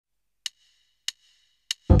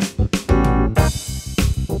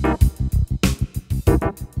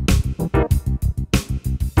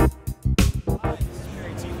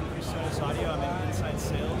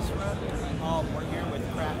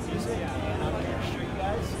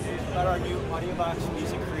got our new AudioBox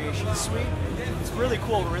Music Creation Suite. It's really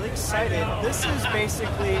cool. We're really excited. This is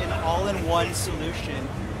basically an all-in-one solution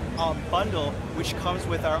bundle, which comes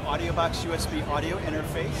with our AudioBox USB audio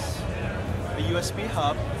interface, a USB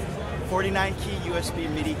hub, 49-key USB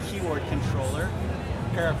MIDI keyboard controller,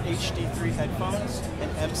 a pair of HD3 headphones, an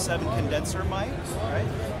M7 condenser mic, right?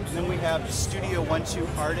 And then we have Studio One 2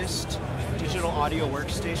 Artist digital audio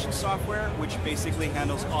workstation software, which basically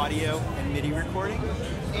handles audio and MIDI recording.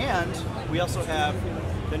 And we also have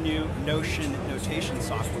the new Notion notation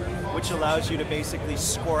software, which allows you to basically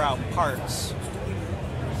score out parts.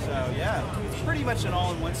 So yeah, it's pretty much an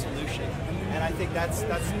all-in-one solution. And I think that's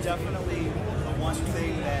definitely the one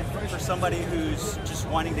thing that for somebody who's just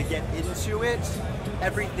wanting to get into it,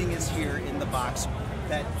 everything is here in the box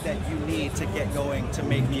that you need to get going to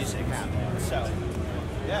make music happen. So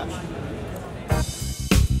yeah.